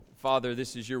Father,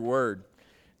 this is your word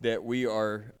that we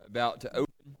are about to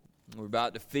open. We're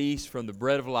about to feast from the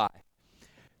bread of life.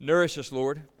 Nourish us,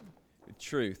 Lord, with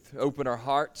truth. Open our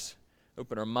hearts,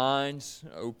 open our minds,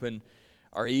 open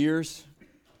our ears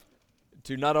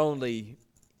to not only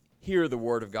hear the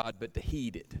word of God, but to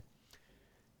heed it,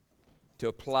 to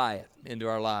apply it into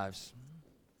our lives.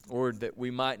 Lord, that we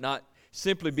might not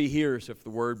simply be hearers of the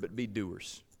word, but be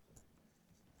doers.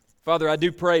 Father, I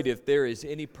do pray that if there is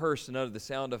any person under the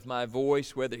sound of my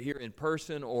voice, whether here in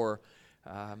person or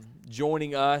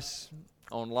joining us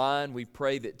online, we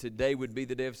pray that today would be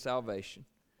the day of salvation.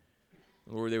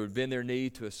 Lord, they would bend their knee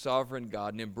to a sovereign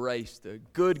God and embrace the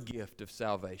good gift of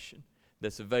salvation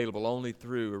that's available only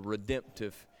through a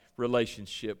redemptive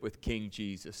relationship with King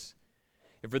Jesus.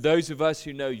 And for those of us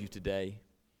who know you today,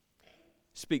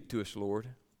 speak to us, Lord.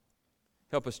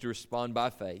 Help us to respond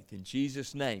by faith. In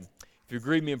Jesus' name. If you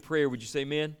agree with me in prayer, would you say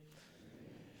amen?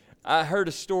 I heard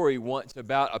a story once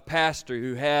about a pastor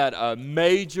who had a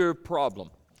major problem.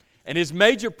 And his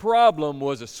major problem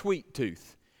was a sweet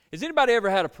tooth. Has anybody ever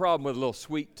had a problem with a little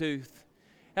sweet tooth?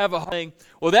 Have a thing?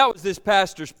 Well, that was this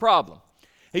pastor's problem.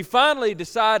 He finally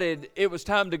decided it was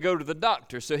time to go to the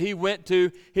doctor, so he went to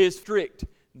his strict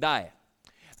diet.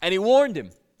 And he warned him,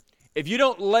 if you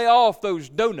don't lay off those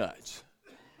donuts,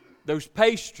 those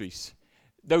pastries,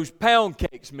 those pound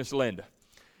cakes, Miss Linda,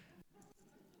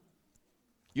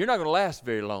 you're not going to last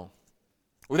very long.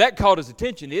 Well, that caught his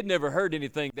attention. He had never heard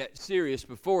anything that serious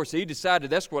before, so he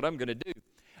decided that's what I'm going to do.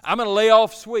 I'm going to lay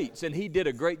off sweets, and he did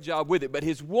a great job with it. But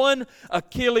his one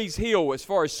Achilles heel as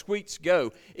far as sweets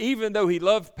go, even though he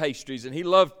loved pastries and he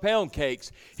loved pound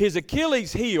cakes, his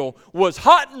Achilles heel was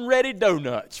hot and ready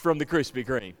donuts from the Krispy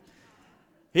Kreme.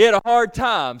 He had a hard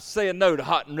time saying no to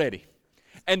hot and ready.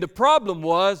 And the problem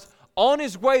was, on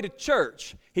his way to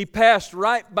church, he passed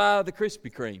right by the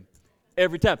Krispy Kreme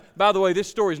every time. By the way, this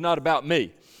story is not about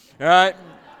me, all right?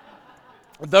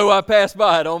 Though I pass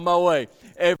by it on my way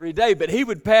every day. But he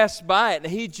would pass by it,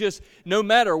 and he just, no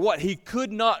matter what, he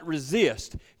could not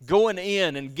resist going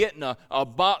in and getting a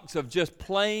box of just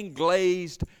plain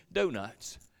glazed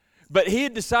donuts. But he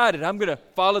had decided, I'm going to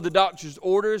follow the doctor's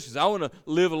orders because I want to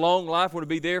live a long life, I want to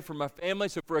be there for my family.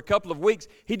 So for a couple of weeks,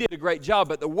 he did a great job.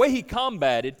 But the way he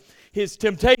combated his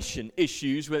temptation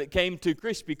issues when it came to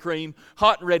Krispy Kreme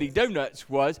hot and ready donuts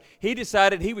was he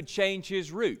decided he would change his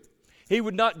route. He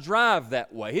would not drive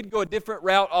that way. He'd go a different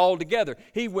route altogether.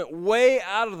 He went way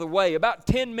out of the way, about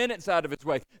 10 minutes out of his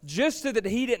way, just so that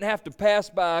he didn't have to pass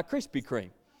by a Krispy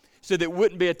Kreme, so that it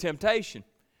wouldn't be a temptation.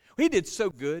 He did so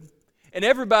good. And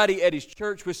everybody at his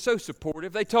church was so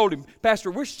supportive. They told him,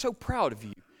 Pastor, we're so proud of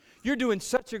you. You're doing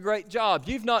such a great job.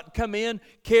 You've not come in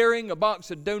carrying a box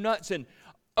of donuts in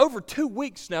over 2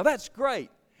 weeks now. That's great.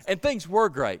 And things were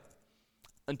great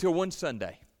until one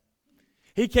Sunday.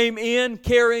 He came in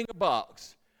carrying a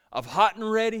box of hot and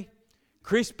ready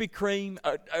Krispy Kreme,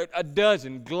 a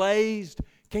dozen glazed.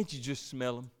 Can't you just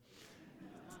smell them?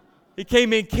 He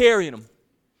came in carrying them.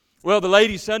 Well, the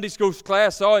ladies' Sunday school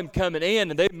class saw him coming in,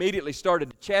 and they immediately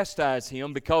started to chastise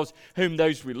him because whom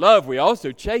those we love, we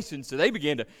also chasten. So they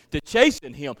began to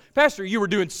chasten him. Pastor, you were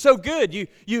doing so good.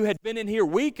 You had been in here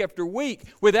week after week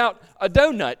without a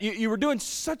donut. You were doing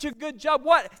such a good job.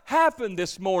 What happened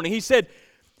this morning? He said,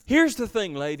 here's the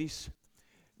thing, ladies.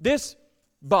 This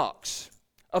box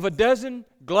of a dozen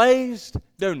glazed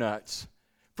donuts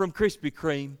from Krispy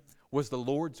Kreme was the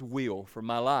Lord's will for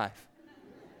my life.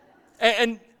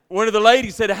 And one of the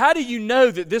ladies said, how do you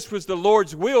know that this was the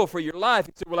Lord's will for your life?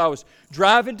 He said, well, I was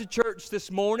driving to church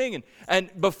this morning, and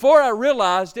before I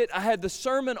realized it, I had the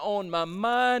sermon on my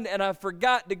mind, and I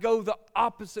forgot to go the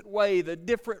opposite way, the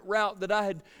different route that I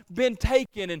had been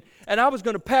taking, and I was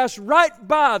going to pass right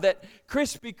by that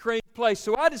Krispy Kreme place.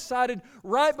 So I decided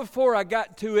right before I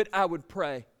got to it, I would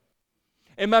pray.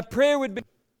 And my prayer would be,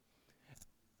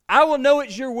 I will know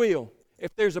it's your will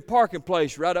if there's a parking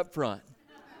place right up front.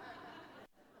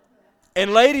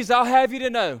 And ladies, I'll have you to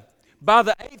know, by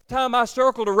the 8th time I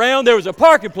circled around, there was a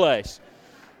parking place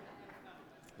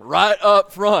right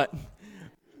up front. Well,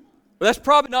 that's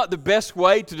probably not the best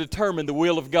way to determine the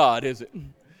will of God, is it?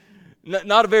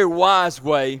 Not a very wise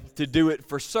way to do it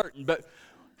for certain. But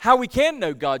how we can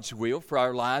know God's will for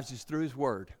our lives is through His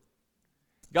Word.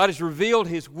 God has revealed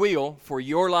His will for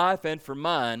your life and for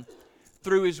mine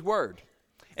through His Word.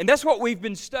 And that's what we've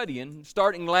been studying,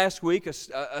 starting last week,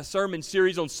 a sermon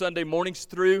series on Sunday mornings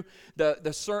through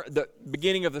the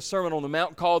beginning of the Sermon on the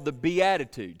Mount called the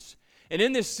Beatitudes. And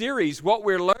in this series, what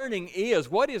we're learning is,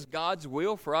 what is God's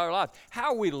will for our life?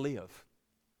 How we live.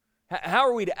 How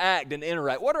are we to act and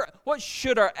interact? What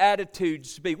should our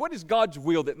attitudes be? What is God's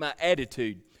will that my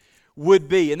attitude would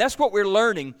be. And that's what we're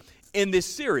learning in this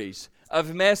series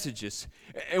of messages.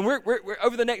 And we're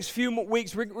over the next few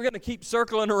weeks, we're going to keep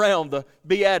circling around the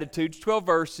Beatitudes, 12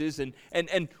 verses, and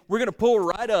we're going to pull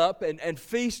right up and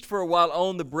feast for a while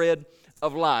on the bread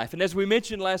of life. And as we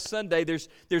mentioned last Sunday, there's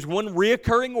one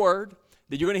reoccurring word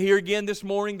that you're going to hear again this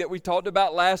morning that we talked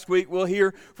about last week. We'll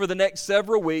hear for the next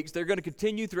several weeks. They're going to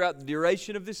continue throughout the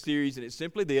duration of this series, and it's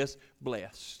simply this: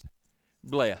 blessed.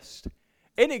 Blessed.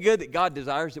 Isn't it good that God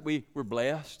desires that we're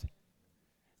blessed?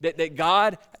 That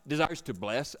God desires to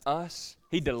bless us.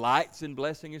 He delights in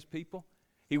blessing His people.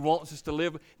 He wants us to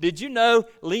live. Did you know,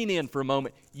 lean in for a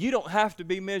moment, you don't have to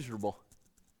be miserable.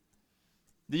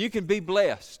 That you can be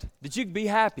blessed. That you can be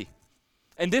happy.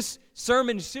 And this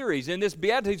sermon series, in this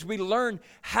Beatitudes, we learn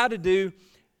how to do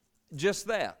just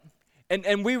that.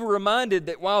 And we were reminded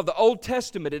that while the Old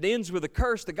Testament, it ends with a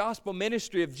curse, the gospel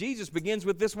ministry of Jesus begins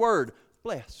with this word: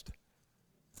 blessed.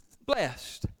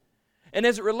 Blessed. And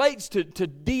as it relates to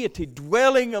deity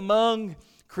dwelling among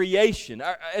creation,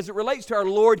 as it relates to our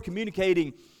Lord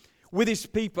communicating with His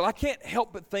people, I can't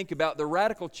help but think about the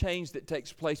radical change that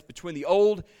takes place between the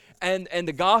Old and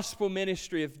the gospel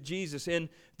ministry of Jesus in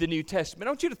the New Testament.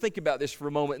 I want you to think about this for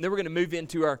a moment, and then we're going to move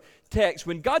into our text.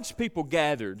 When God's people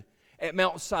gathered at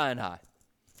Mount Sinai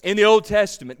in the Old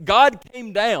Testament, God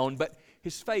came down, but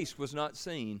His face was not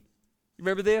seen. You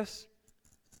remember this?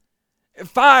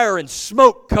 Fire and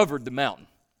smoke covered the mountain.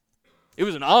 It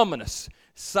was an ominous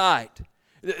sight.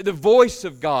 The voice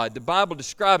of God, the Bible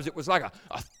describes it, was like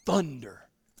a thunder.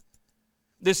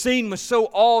 The scene was so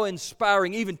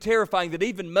awe-inspiring, even terrifying, that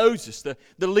even Moses,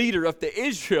 the leader of the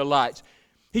Israelites,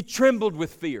 he trembled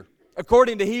with fear.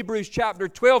 According to Hebrews chapter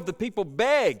 12, the people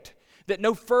begged that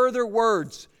no further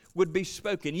words would be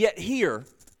spoken. Yet here,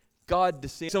 God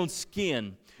descends on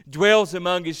skin, dwells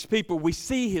among His people. We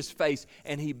see His face,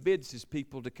 and He bids His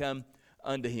people to come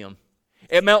unto Him.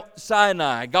 At Mount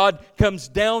Sinai, God comes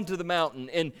down to the mountain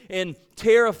in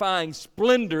terrifying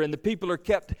splendor, and the people are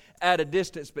kept at a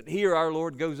distance. But here our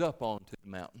Lord goes up onto the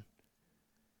mountain.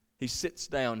 He sits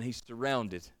down. He's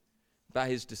surrounded by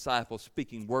His disciples,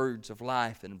 speaking words of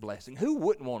life and blessing. Who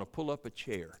wouldn't want to pull up a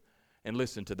chair and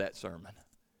listen to that sermon?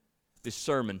 This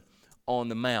sermon on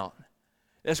the Mount.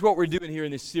 That's what we're doing here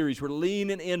in this series. We're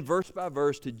leaning in verse by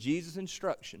verse to Jesus'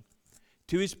 instruction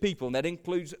to His people, and that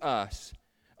includes us,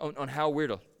 on how we're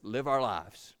to live our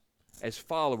lives as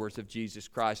followers of Jesus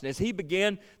Christ. And as He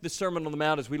began the Sermon on the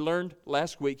Mount, as we learned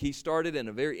last week, He started in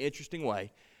a very interesting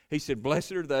way. He said,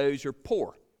 "Blessed are those who are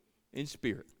poor in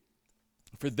spirit,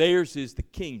 for theirs is the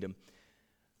kingdom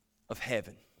of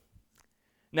heaven."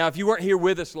 Now, if you weren't here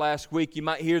with us last week, you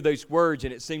might hear those words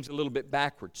and it seems a little bit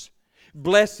backwards.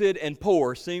 Blessed and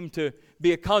poor seem to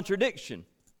be a contradiction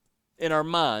in our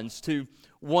minds to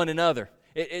one another.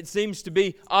 It seems to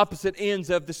be opposite ends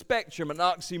of the spectrum, an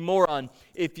oxymoron,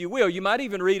 if you will. You might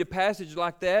even read a passage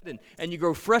like that and you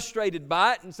grow frustrated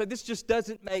by it and say, this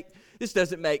doesn't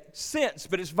make sense.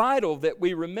 But it's vital that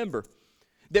we remember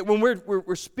that when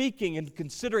we're speaking and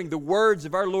considering the words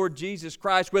of our Lord Jesus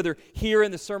Christ, whether here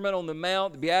in the Sermon on the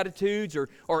Mount, the Beatitudes,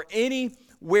 or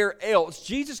anywhere else,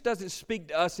 Jesus doesn't speak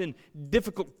to us in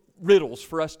difficult riddles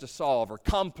for us to solve or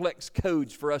complex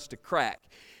codes for us to crack.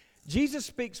 Jesus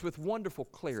speaks with wonderful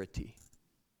clarity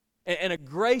and a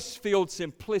grace-filled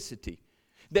simplicity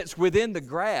that's within the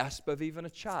grasp of even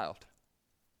a child.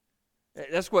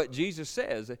 That's what Jesus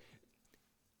says.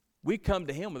 We come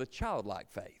to Him with a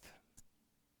childlike faith.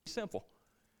 Simple.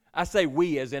 I say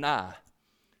we as in I.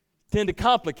 Tend to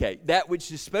complicate that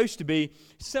which is supposed to be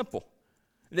simple.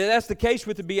 That's the case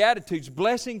with the Beatitudes.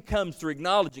 Blessing comes through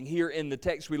acknowledging here in the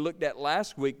text we looked at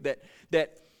last week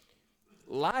that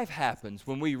life happens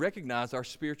when we recognize our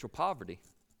spiritual poverty,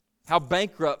 how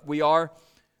bankrupt we are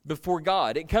before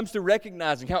God. It comes to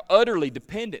recognizing how utterly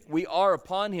dependent we are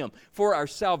upon Him for our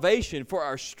salvation, for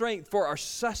our strength, for our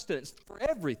sustenance, for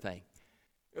everything.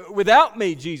 Without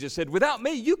me, Jesus said, without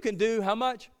me, you can do how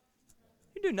much?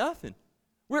 You do nothing.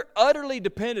 We're utterly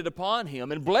dependent upon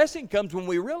Him, and blessing comes when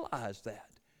we realize that.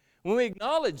 When we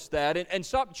acknowledge that and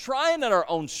stop trying in our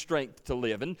own strength to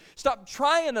live and stop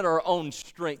trying in our own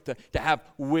strength to have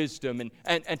wisdom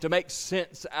and to make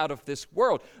sense out of this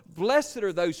world. Blessed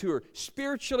are those who are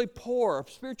spiritually poor, of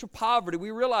spiritual poverty.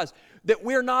 We realize that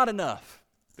we're not enough,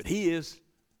 but He is.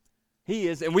 He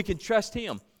is, and we can trust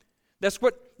Him. That's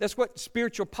what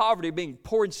spiritual poverty, being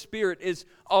poor in spirit, is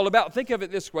all about. Think of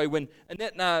it this way. When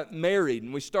Annette and I married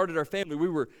and we started our family, we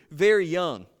were very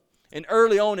young. And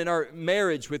early on in our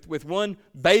marriage, with one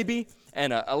baby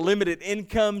and a limited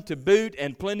income to boot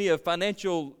and plenty of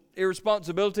financial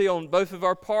irresponsibility on both of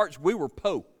our parts, we were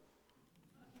po.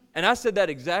 And I said that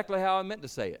exactly how I meant to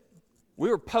say it. We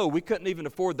were poor. We couldn't even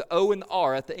afford the O and the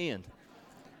R at the end.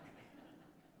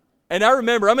 And I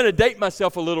remember, I'm going to date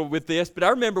myself a little with this, but I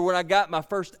remember when I got my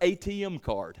first ATM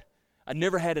card. I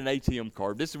never had an ATM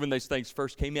card. This is when those things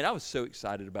first came in. I was so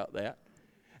excited about that.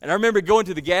 And I remember going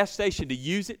to the gas station to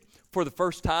use it for the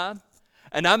first time.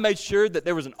 And I made sure that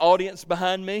there was an audience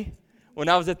behind me when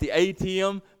I was at the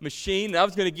ATM machine. And I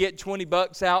was going to get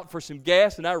 $20 out for some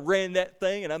gas. And I ran that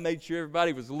thing and I made sure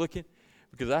everybody was looking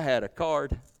because I had a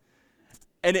card.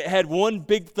 And it had one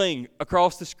big thing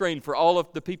across the screen for all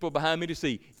of the people behind me to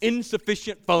see: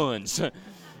 insufficient funds.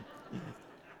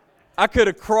 I could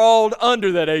have crawled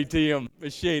under that ATM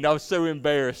machine. I was so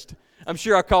embarrassed. I'm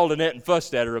sure I called Annette and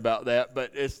fussed at her about that,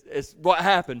 but it's what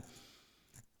happened.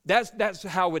 That's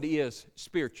how it is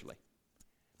spiritually.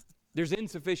 There's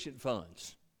insufficient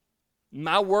funds.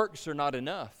 My works are not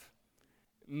enough.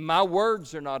 My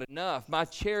words are not enough. My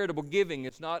charitable giving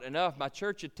is not enough. My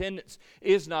church attendance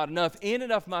is not enough. In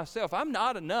and of myself, I'm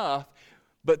not enough,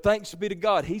 but thanks be to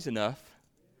God, He's enough.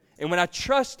 And when I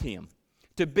trust Him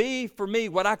to be for me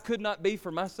what I could not be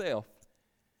for myself,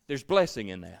 there's blessing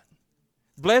in that.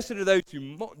 Blessed are those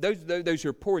who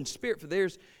are poor in spirit, for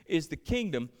theirs is the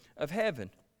kingdom of heaven.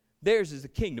 Theirs is the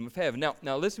kingdom of heaven.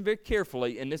 Now listen very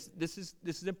carefully, and this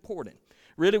is important.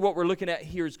 Really what we're looking at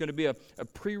here is going to be a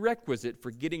prerequisite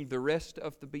for getting the rest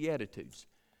of the Beatitudes.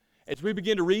 As we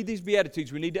begin to read these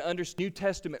Beatitudes, we need to understand New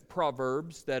Testament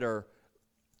proverbs that are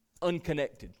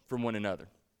unconnected from one another,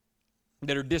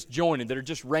 that are disjointed, that are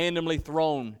just randomly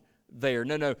thrown there.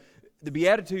 No. The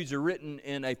Beatitudes are written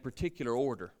in a particular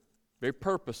order, very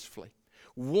purposefully.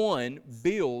 One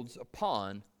builds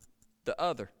upon the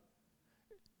other.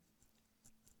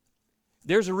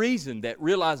 There's a reason that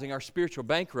realizing our spiritual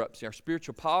bankruptcy, our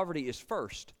spiritual poverty is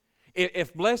first.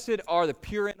 If blessed are the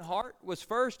pure in heart was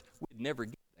first, we'd never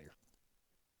get there.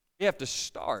 You have to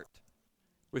start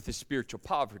with the spiritual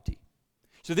poverty.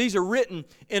 So these are written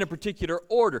in a particular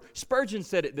order. Spurgeon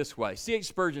said it this way. C.H.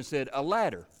 Spurgeon said, "A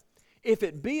ladder, if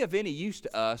it be of any use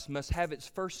to us, must have its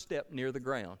first step near the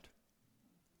ground."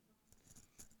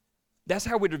 That's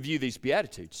how we'd review these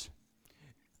Beatitudes.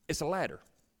 It's a ladder.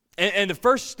 And the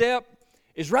first step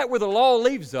is right where the law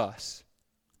leaves us,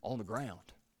 on the ground.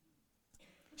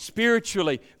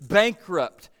 Spiritually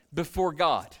bankrupt before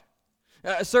God.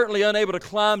 Certainly unable to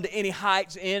climb to any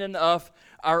heights in and of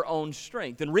our own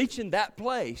strength. And reaching that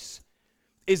place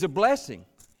is a blessing,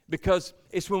 because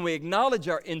it's when we acknowledge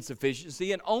our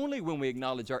insufficiency, and only when we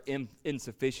acknowledge our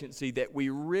insufficiency, that we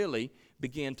really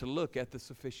begin to look at the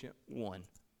sufficient one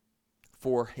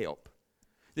for help.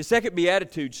 The second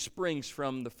beatitude springs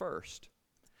from the first.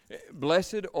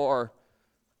 Blessed are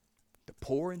the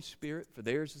poor in spirit, for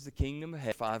theirs is the kingdom of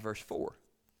heaven. 5 verse 4.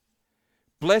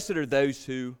 Blessed are those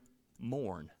who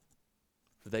mourn,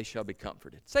 for they shall be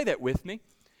comforted. Say that with me.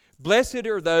 Blessed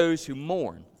are those who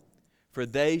mourn, for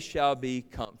they shall be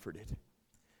comforted.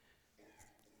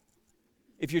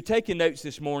 If you're taking notes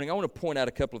this morning, I want to point out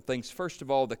a couple of things. First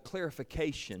of all, the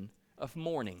clarification of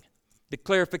mourning. The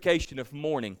clarification of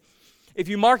mourning. If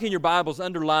you mark in your Bibles,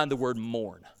 underline the word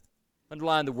mourn.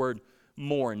 Underline the word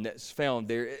mourn that's found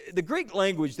there. The Greek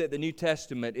language that the New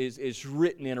Testament is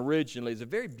written in originally is a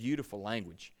very beautiful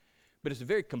language, but it's a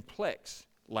very complex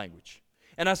language.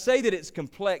 And I say that it's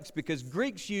complex because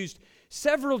Greeks used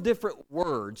several different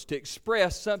words to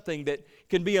express something that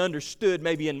can be understood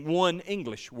maybe in one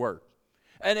English word.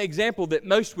 An example that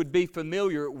most would be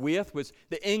familiar with was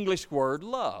the English word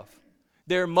love.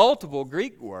 There are multiple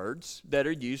Greek words that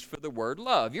are used for the word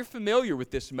love. You're familiar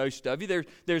with this, most of you.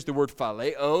 There's the word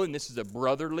phileo, and this is a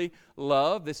brotherly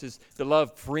love. This is the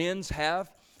love friends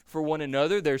have for one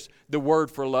another. There's the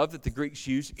word for love that the Greeks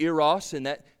use, eros, and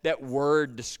that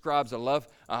word describes a love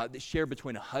that's shared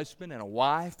between a husband and a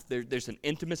wife. There's an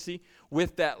intimacy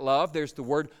with that love. There's the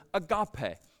word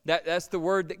agape. That's the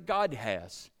word that God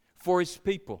has for His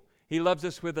people. He loves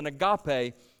us with an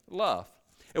agape love.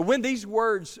 And when these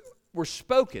words were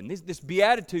spoken, this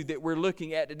beatitude that we're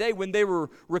looking at today, when they were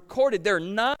recorded, there are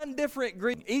 9 different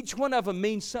Greek. Each one of them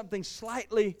means something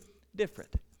slightly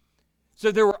different.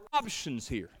 So there were options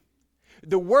here.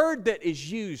 The word that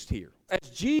is used here, as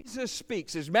Jesus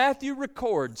speaks, as Matthew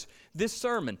records this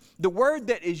sermon, the word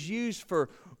that is used for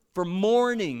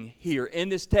mourning here in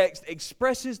this text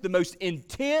expresses the most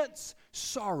intense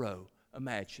sorrow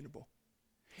imaginable.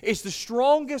 It's the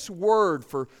strongest word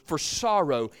for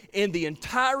sorrow in the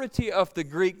entirety of the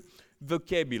Greek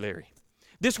vocabulary.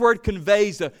 This word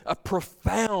conveys a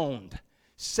profound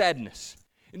sadness.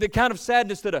 The kind of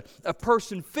sadness that a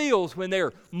person feels when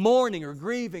they're mourning or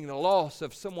grieving the loss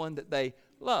of someone that they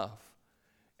love.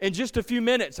 In just a few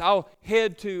minutes, I'll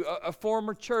head to a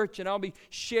former church and I'll be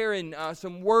sharing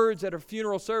some words at a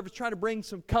funeral service, trying to bring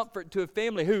some comfort to a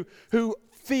family who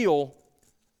feel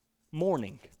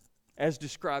mourning, as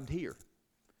described here.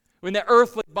 When that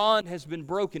earthly bond has been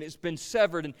broken, it's been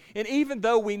severed, and even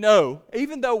though we know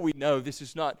this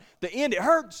is not the end, it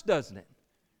hurts, doesn't it?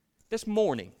 That's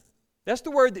mourning. That's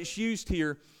the word that's used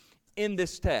here in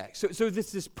this text. So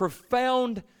this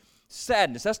profound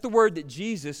sadness. That's the word that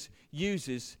Jesus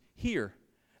uses here.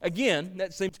 Again,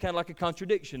 that seems kind of like a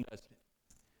contradiction, doesn't it?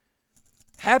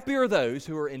 Happy are those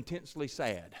who are intensely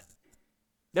sad.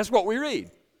 That's what we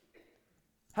read.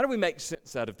 How do we make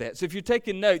sense out of that? So if you're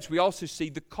taking notes, we also see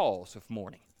the cause of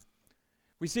mourning.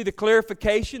 We see the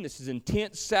clarification. This is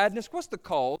intense sadness. What's the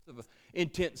cause of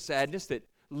intense sadness that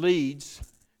leads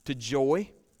to joy?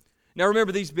 Now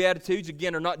remember, these Beatitudes,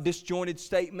 again, are not disjointed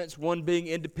statements, one being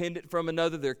independent from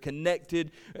another. They're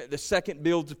connected. The second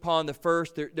builds upon the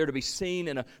first. They're to be seen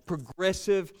in a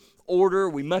progressive order.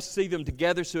 We must see them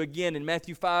together. So again, in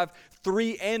Matthew 5,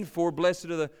 3 and 4, blessed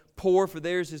are the poor, for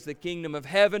theirs is the kingdom of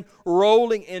heaven,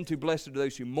 rolling into blessed are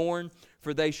those who mourn,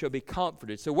 for they shall be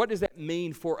comforted. So what does that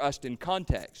mean for us in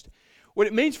context? What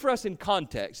it means for us in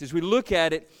context is we look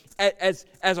at it as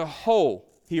a whole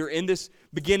here in this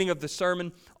beginning of the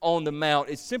Sermon on the Mount.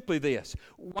 It's simply this.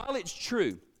 While it's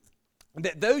true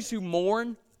that those who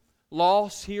mourn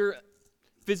loss here,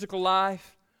 physical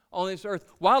life on this earth,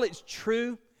 while it's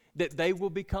true that they will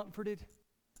be comforted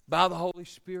by the Holy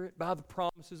Spirit, by the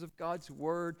promises of God's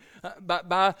Word,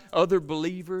 by other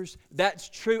believers, that's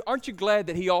true. Aren't you glad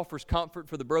that He offers comfort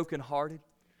for the brokenhearted?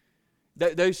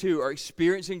 Those who are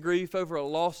experiencing grief over a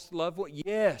lost loved one?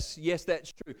 Yes,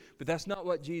 that's true. But that's not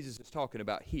what Jesus is talking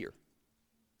about here.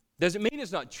 Doesn't mean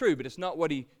it's not true, but it's not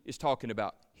what He is talking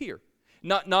about here.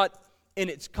 Not in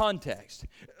its context.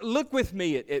 Look with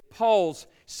me at Paul's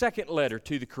second letter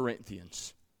to the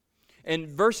Corinthians. And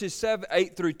verses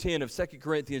 8 through 10 of 2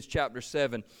 Corinthians chapter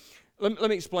 7. Let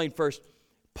me explain first.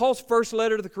 Paul's first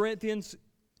letter to the Corinthians,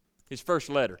 his first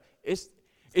letter, it's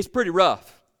pretty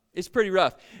rough. It's pretty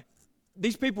rough.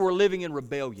 These people were living in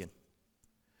rebellion.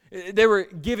 They were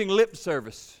giving lip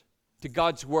service to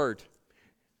God's Word.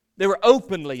 They were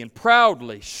openly and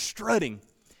proudly strutting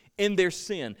in their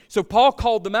sin. So Paul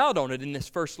called them out on it in this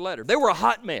first letter. They were a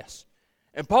hot mess.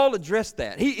 And Paul addressed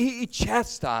that. He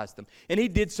chastised them. And he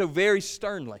did so very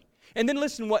sternly. And then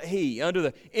listen what he, under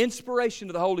the inspiration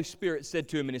of the Holy Spirit, said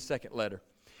to him in his second letter.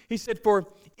 He said, "For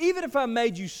even if I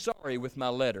made you sorry with my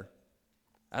letter,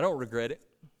 I don't regret it.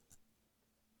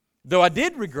 Though I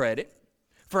did regret it,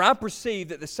 for I perceive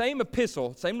that the same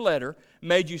epistle, same letter,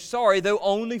 made you sorry, though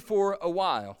only for a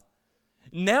while.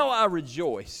 Now I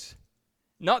rejoice,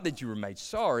 not that you were made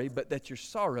sorry, but that your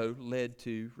sorrow led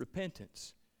to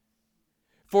repentance.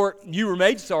 For you were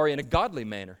made sorry in a godly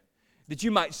manner, that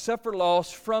you might suffer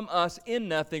loss from us in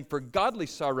nothing, for godly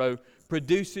sorrow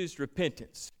produces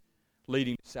repentance,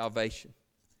 leading to salvation."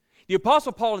 The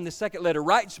Apostle Paul in the second letter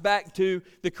writes back to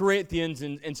the Corinthians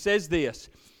and says this,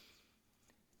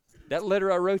 "That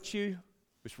letter I wrote you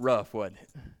was rough, wasn't it?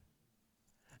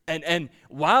 And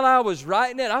while I was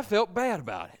writing it, I felt bad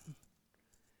about it.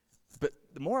 But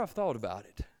the more I've thought about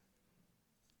it,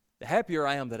 the happier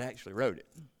I am that I actually wrote it.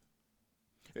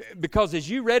 Because as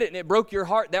you read it and it broke your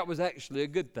heart, that was actually a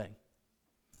good thing.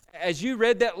 As you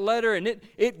read that letter and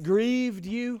it grieved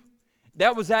you,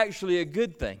 that was actually a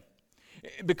good thing.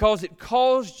 Because it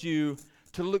caused you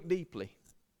to look deeply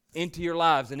into your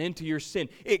lives and into your sin.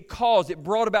 It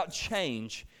brought about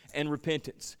change and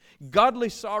repentance. Godly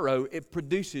sorrow, it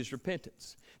produces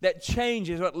repentance. That change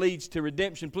is what leads to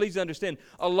redemption. Please understand,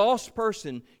 a lost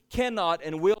person cannot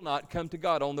and will not come to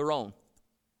God on their own.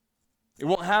 It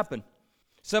won't happen.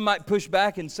 Some might push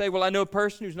back and say, well, I know a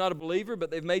person who's not a believer, but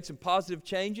they've made some positive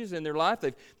changes in their life.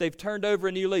 They've turned over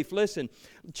a new leaf. Listen,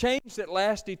 change that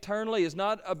lasts eternally is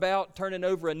not about turning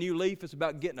over a new leaf. It's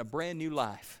about getting a brand new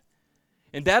life.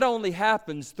 And that only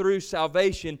happens through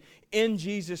salvation in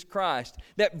Jesus Christ.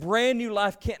 That brand new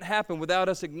life can't happen without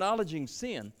us acknowledging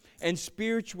sin and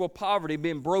spiritual poverty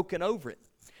being broken over it.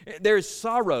 There is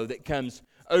sorrow that comes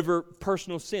over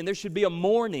personal sin. There should be a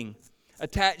mourning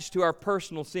attached to our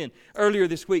personal sin. Earlier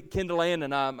this week, Kendall Ann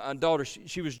and I, my daughter,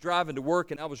 she was driving to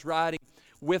work and I was riding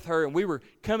with her, and we were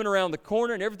coming around the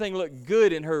corner and everything looked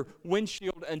good in her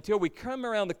windshield until we come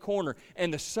around the corner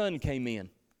and the sun came in.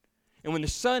 And when the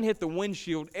sun hit the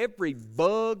windshield, every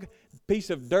bug, piece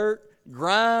of dirt,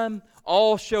 grime,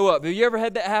 all show up. Have you ever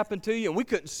had that happen to you? And we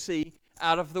couldn't see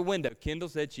out of the window. Kendall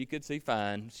said she could see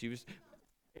fine.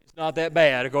 It's not that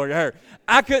bad, according to her.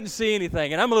 I couldn't see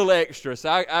anything, and I'm a little extra, so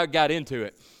I got into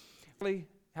it.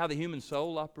 How the human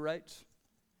soul operates.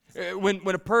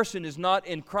 When a person is not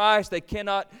in Christ,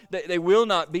 they will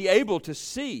not be able to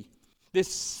see this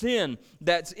sin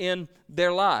that's in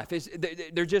their life.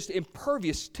 They're just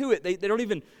impervious to it. They don't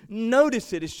even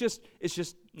notice it. It's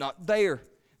just not there.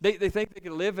 They think they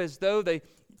can live as though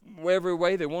whatever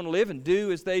way they want to live and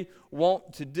do as they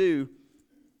want to do.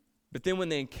 But then when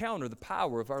they encounter the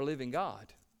power of our living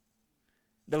God,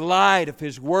 the light of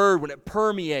His Word, when it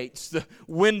permeates the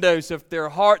windows of their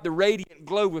heart, the radiant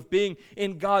glow of being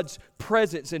in God's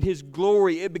presence and His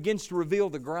glory, it begins to reveal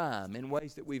the grime in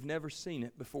ways that we've never seen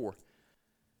it before.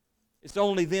 It's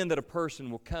only then that a person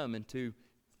will come into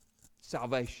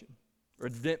salvation, a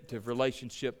redemptive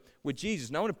relationship with Jesus.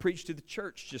 And I want to preach to the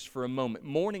church just for a moment.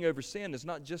 Mourning over sin is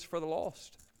not just for the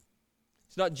lost.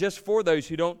 It's not just for those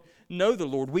who don't know the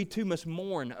Lord. We too must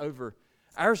mourn over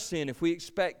our sin if we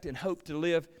expect and hope to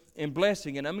live in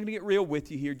blessing. And I'm going to get real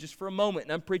with you here just for a moment.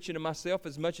 And I'm preaching to myself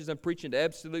as much as I'm preaching to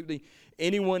absolutely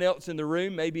anyone else in the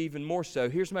room, maybe even more so.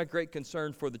 Here's my great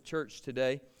concern for the church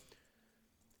today.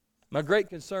 My great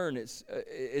concern is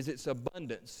its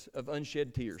abundance of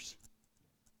unshed tears.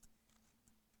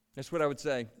 That's what I would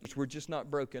say. We're just not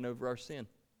broken over our sin.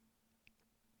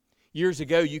 Years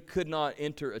ago, you could not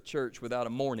enter a church without a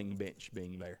mourning bench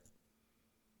being there.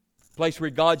 A place where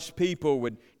God's people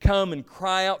would come and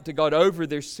cry out to God over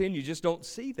their sin. You just don't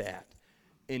see that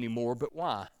anymore. But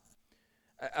why?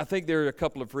 I think there are a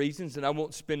couple of reasons, and I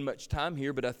won't spend much time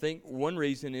here, but I think one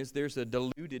reason is there's a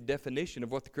diluted definition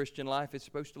of what the Christian life is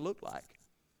supposed to look like.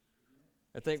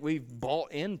 I think we've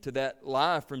bought into that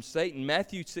lie from Satan.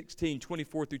 Matthew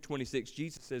 16:24-26,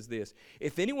 Jesus says this,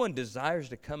 "If anyone desires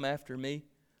to come after me,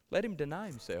 let him deny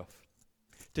himself,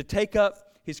 to take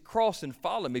up his cross and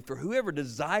follow me. For whoever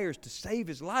desires to save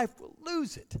his life will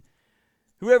lose it.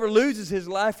 Whoever loses his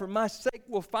life for my sake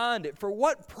will find it. For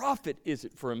what profit is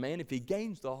it for a man if he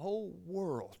gains the whole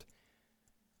world,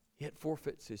 yet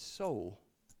forfeits his soul?"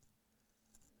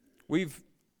 We've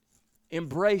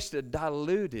embraced a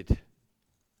diluted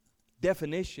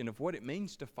definition of what it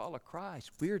means to follow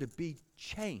Christ. We're to be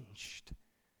changed.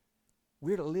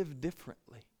 We're to live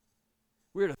differently.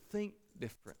 We're to think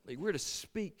differently. We're to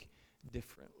speak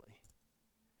differently.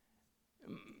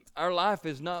 Our life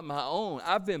is not my own.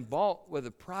 I've been bought with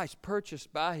a price,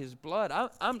 purchased by His blood.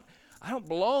 I don't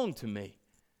belong to me.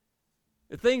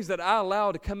 The things that I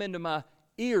allow to come into my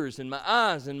ears and my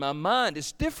eyes and my mind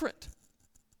is different.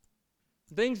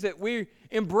 Things that we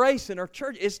embrace in our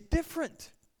church is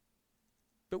different.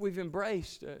 But we've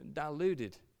embraced a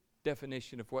diluted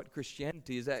definition of what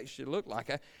Christianity has actually looked like.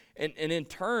 And in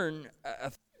turn,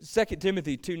 2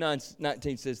 Timothy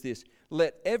 2:19 says this,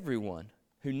 "Let everyone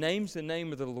who names the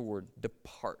name of the Lord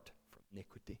depart from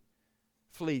iniquity."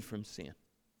 Flee from sin.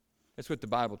 That's what the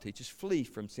Bible teaches. Flee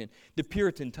from sin. The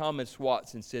Puritan Thomas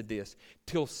Watson said this,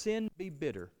 "Till sin be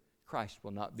bitter, Christ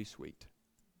will not be sweet."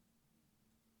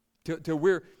 Till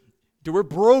we're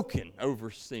broken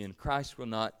over sin, Christ will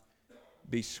not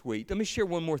be sweet. Let me share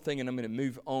one more thing and I'm going to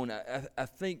move on. I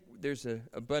think there's an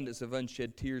abundance of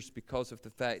unshed tears because of the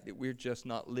fact that we're just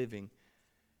not living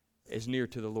as near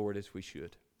to the Lord as we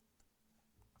should.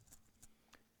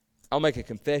 I'll make a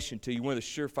confession to you. One of the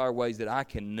surefire ways that I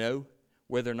can know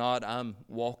whether or not I'm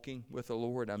walking with the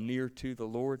Lord, I'm near to the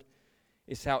Lord,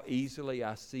 is how easily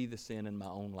I see the sin in my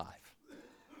own life.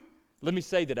 Let me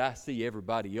say that I see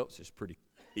everybody else's pretty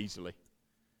easily.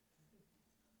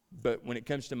 But when it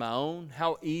comes to my own,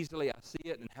 how easily I see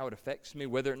it and how it affects me,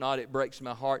 whether or not it breaks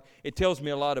my heart, it tells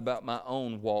me a lot about my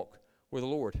own walk with the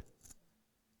Lord.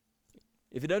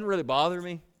 If it doesn't really bother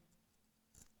me,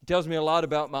 it tells me a lot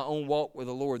about my own walk with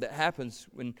the Lord. That happens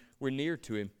when we're near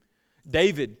to Him.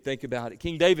 David, think about it.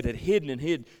 King David had hidden and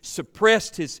he had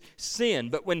suppressed his sin.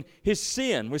 But when his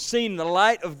sin was seen in the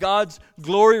light of God's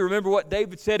glory, remember what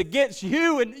David said, "Against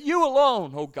you and you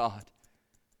alone, O God,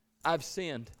 I've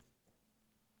sinned."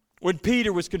 When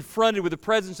Peter was confronted with the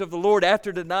presence of the Lord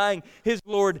after denying his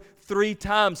Lord 3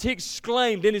 times, he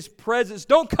exclaimed in His presence,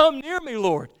 "Don't come near me,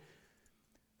 Lord,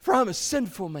 for I'm a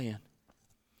sinful man."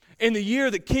 In the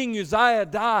year that King Uzziah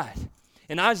died,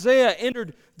 and Isaiah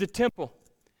entered the temple,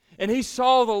 and he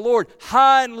saw the Lord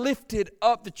high and lifted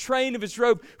up, the train of His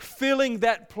robe filling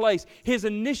that place, his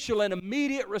initial and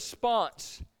immediate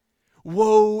response,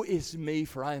 "Woe is me,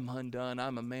 for I am undone.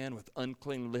 I'm a man with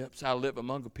unclean lips. I live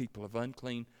among a people of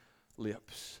unclean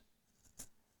lips."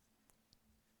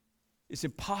 It's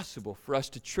impossible for us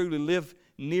to truly live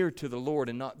near to the Lord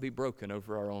and not be broken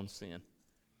over our own sin.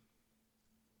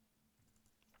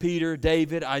 Peter,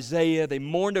 David, Isaiah, they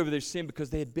mourned over their sin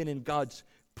because they had been in God's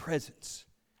presence.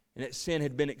 And that sin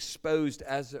had been exposed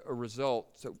as a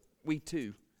result. So we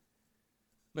too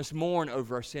Must mourn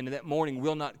over our sin, and that mourning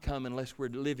will not come unless we're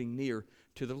living near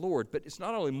to the Lord. But it's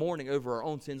not only mourning over our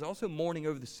own sins, also mourning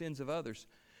over the sins of others.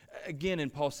 Again, in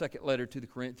Paul's second letter to the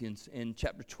Corinthians, in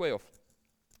chapter 12,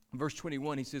 verse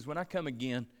 21, he says, "When I come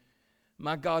again,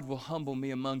 my God will humble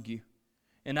me among you,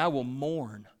 and I will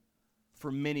mourn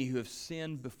for many who have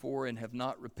sinned before and have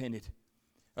not repented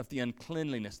of the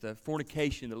uncleanliness, the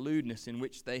fornication, the lewdness in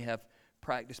which they have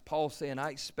practiced." Paul's saying, I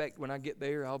expect when I get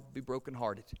there, I'll be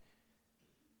brokenhearted.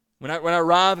 When I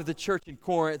arrive at the church in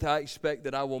Corinth, I expect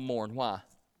that I will mourn. Why?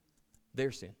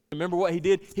 Their sin. Remember what he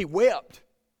did? He wept.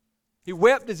 He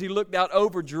wept as he looked out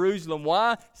over Jerusalem.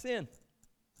 Why? Sin.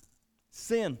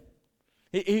 Sin.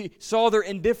 He saw their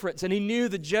indifference, and he knew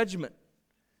the judgment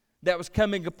that was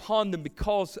coming upon them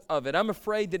because of it. I'm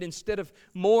afraid that instead of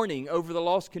mourning over the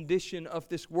lost condition of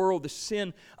this world, the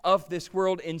sin of this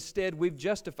world, instead we've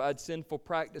justified sinful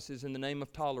practices in the name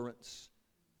of tolerance.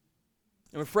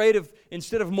 I'm afraid of,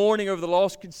 instead of mourning over the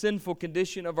lost sinful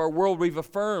condition of our world, we've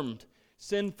affirmed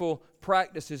sinful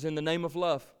practices in the name of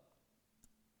love.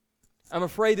 I'm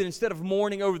afraid that instead of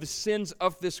mourning over the sins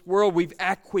of this world, we've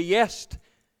acquiesced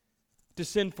to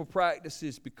sinful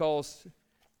practices because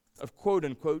of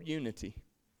quote-unquote unity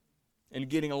and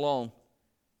getting along.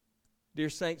 Dear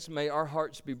saints, may our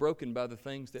hearts be broken by the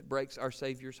things that breaks our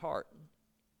Savior's heart.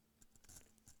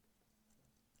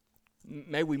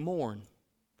 May we mourn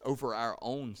over our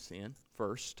own sin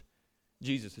first.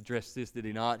 Jesus addressed this, did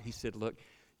he not? He said, look,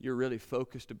 you're really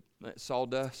focused at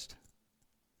sawdust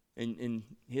in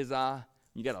his eye.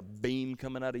 You got a beam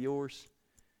coming out of yours.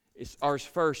 It's ours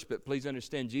first, but please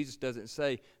understand, Jesus doesn't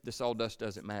say the sawdust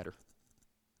doesn't matter.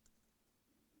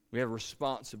 We have a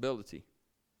responsibility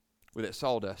with that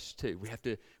sawdust too. We have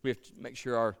to make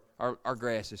sure our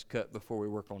grass is cut before we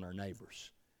work on our neighbors.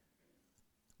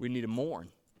 We need to mourn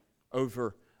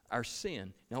over our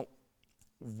sin. Now,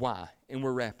 why? And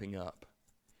we're wrapping up.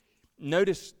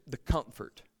 Notice the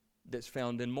comfort that's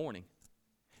found in mourning.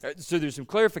 So there's some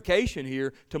clarification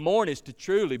here. To mourn is to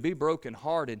truly be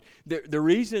brokenhearted. The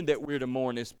reason that we're to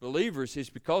mourn as believers is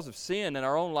because of sin in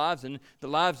our own lives and the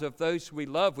lives of those we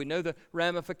love. We know the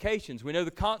ramifications. We know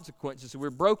the consequences.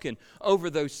 We're broken over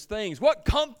those things. What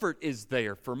comfort is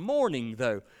there for mourning,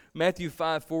 though? Matthew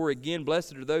 5:4 again,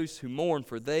 "Blessed are those who mourn,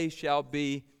 for they shall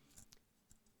be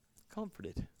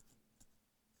comforted."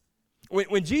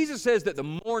 When Jesus says that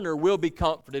the mourner will be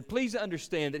comforted, please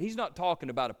understand that he's not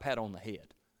talking about a pat on the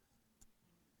head.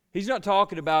 He's not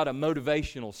talking about a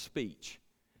motivational speech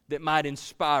that might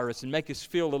inspire us and make us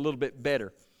feel a little bit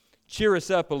better, cheer us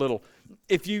up a little.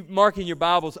 If you mark in your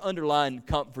Bibles, underline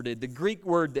comforted. The Greek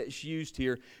word that's used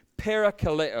here,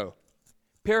 parakaleo.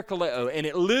 Parakaleo, and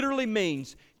it literally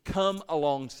means come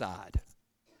alongside.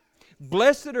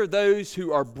 Blessed are those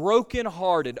who are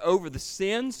brokenhearted over the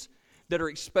sins that are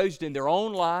exposed in their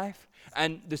own life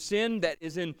and the sin that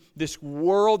is in this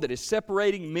world that is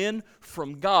separating men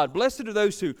from God. Blessed are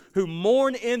those who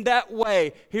mourn in that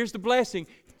way. Here's the blessing.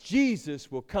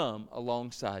 Jesus will come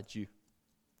alongside you.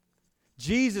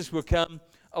 Jesus will come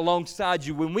alongside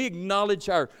you. When we acknowledge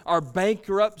our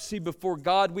bankruptcy before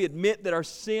God, we admit that our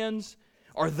sins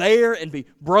are there and be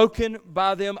broken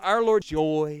by them. Our Lord's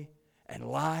joy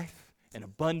and life and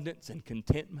abundance and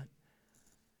contentment.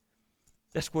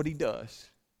 That's what He does.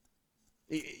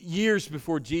 Years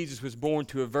before Jesus was born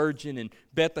to a virgin in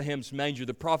Bethlehem's manger,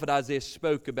 the prophet Isaiah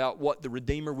spoke about what the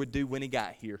Redeemer would do when He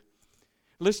got here.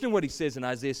 Listen to what he says in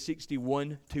Isaiah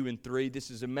 61, 2 and 3. This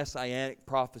is a messianic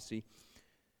prophecy.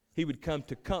 He would come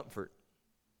to comfort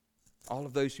all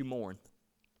of those who mourn.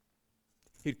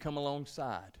 He'd come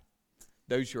alongside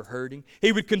those who are hurting.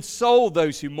 He would console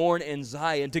those who mourn in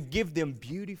Zion, to give them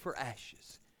beauty for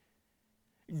ashes,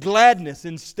 gladness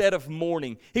instead of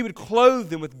mourning. He would clothe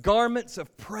them with garments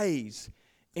of praise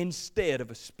instead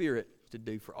of a spirit, to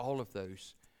do for all of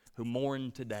those who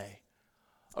mourn today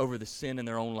over the sin in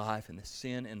their own life and the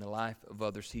sin in the life of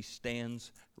others. He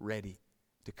stands ready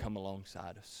to come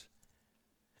alongside us.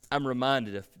 I'm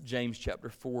reminded of James chapter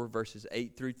 4, verses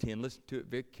 8 through 10. Listen to it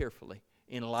very carefully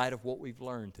in light of what we've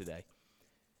learned today.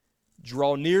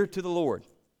 Draw near to the Lord,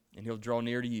 and He'll draw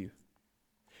near to you.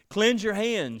 Cleanse your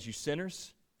hands, you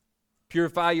sinners.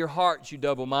 Purify your hearts, you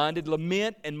double-minded.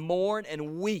 Lament and mourn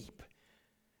and weep.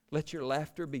 Let your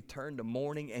laughter be turned to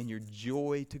mourning and your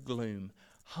joy to gloom.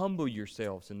 Humble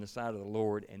yourselves in the sight of the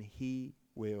Lord, and He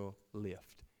will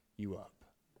lift you up.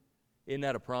 Isn't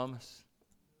that a promise?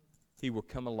 He will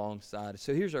come alongside us.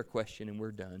 So here's our question, and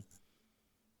we're done.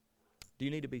 Do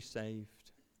you need to be saved?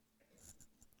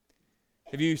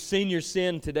 Have you seen your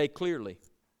sin today clearly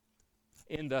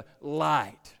in the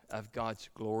light of God's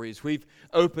glory? As we've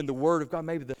opened the Word of God,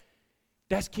 maybe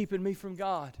that's keeping me from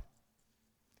God.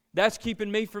 That's keeping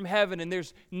me from heaven, and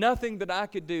there's nothing that I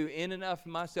could do in and of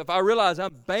myself. I realize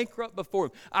I'm bankrupt before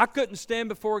Him. I couldn't stand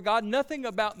before God. Nothing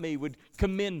about me would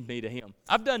commend me to Him.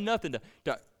 I've done nothing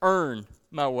to earn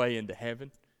my way into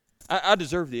heaven. I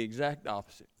deserve the exact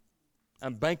opposite.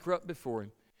 I'm bankrupt before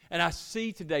Him. And I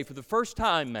see today, for the first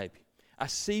time maybe, I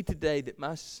see today that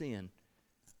my sin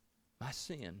has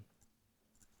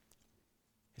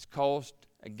caused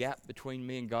a gap between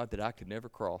me and God that I could never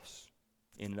cross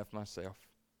in and of myself.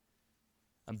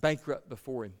 I'm bankrupt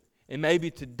before Him. And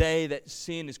maybe today that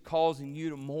sin is causing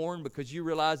you to mourn because you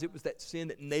realize it was that sin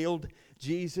that nailed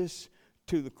Jesus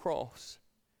to the cross.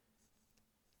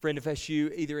 Friend, if that's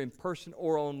you, either in person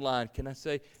or online, can I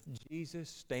say, Jesus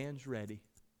stands ready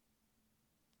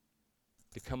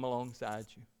to come alongside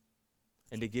you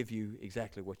and to give you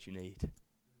exactly what you need.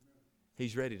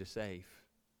 He's ready to save.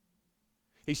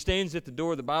 He stands at the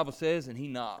door, the Bible says, and He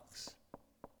knocks.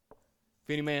 If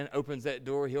any man opens that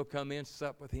door, he'll come in,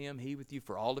 sup with him, he with you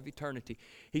for all of eternity.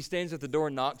 He stands at the door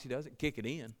and knocks. He doesn't kick it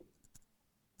in.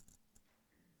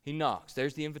 He knocks.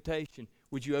 There's the invitation.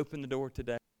 Would you open the door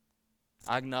today?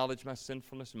 I acknowledge my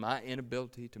sinfulness and my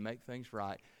inability to make things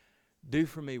right. Do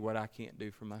for me what I can't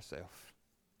do for myself.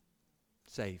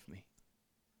 Save me.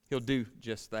 He'll do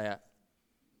just that.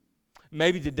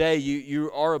 Maybe today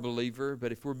you are a believer,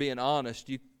 but if we're being honest,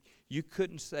 you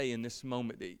couldn't say in this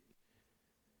moment that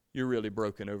you're really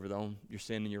broken over your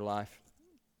sin in your life.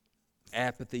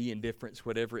 Apathy, indifference,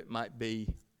 whatever it might be,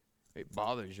 it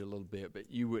bothers you a little bit,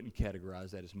 but you wouldn't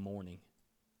categorize that as mourning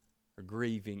or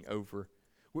grieving over.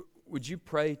 Would you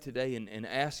pray today and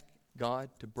ask God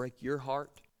to break your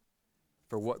heart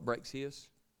for what breaks His?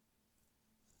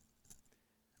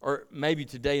 Or maybe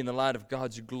today, in the light of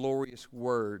God's glorious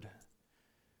Word,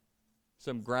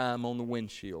 some grime on the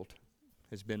windshield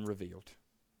has been revealed.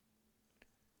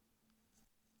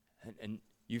 And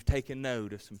you've taken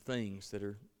note of some things that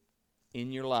are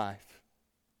in your life.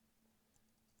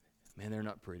 Man, they're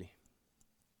not pretty.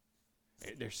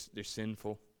 They're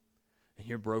sinful. And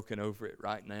you're broken over it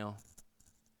right now.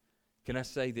 Can I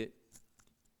say that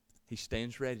He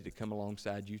stands ready to come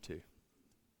alongside you too?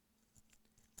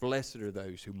 Blessed are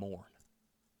those who mourn,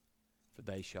 for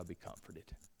they shall be comforted.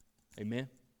 Amen?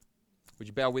 Would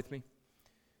you bow with me?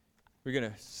 We're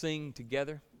going to sing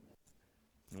together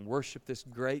and worship this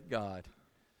great God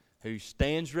who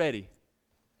stands ready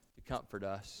to comfort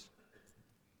us.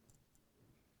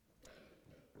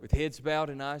 With heads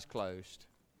bowed and eyes closed,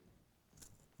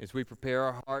 as we prepare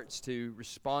our hearts to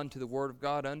respond to the Word of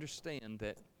God, understand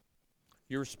that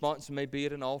your response may be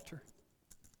at an altar,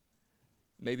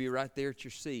 maybe right there at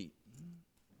your seat.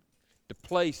 The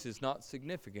place is not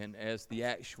significant as the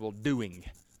actual doing.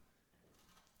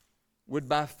 Would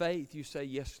by faith you say,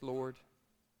 yes, Lord,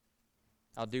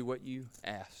 I'll do what you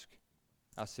ask.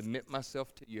 I'll submit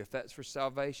myself to you. If that's for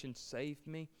salvation, save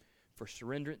me. For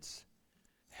surrenderance,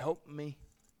 help me.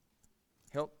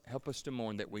 Help us to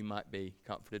mourn that we might be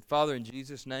comforted. Father, in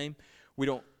Jesus' name, we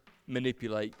don't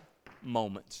manipulate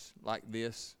moments like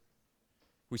this.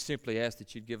 We simply ask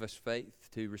that you'd give us faith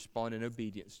to respond in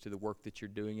obedience to the work that you're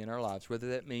doing in our lives, whether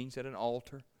that means at an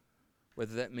altar,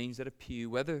 whether that means at a pew,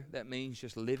 whether that means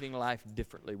just living life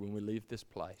differently when we leave this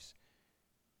place.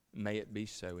 May it be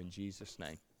so in Jesus'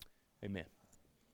 name. Amen.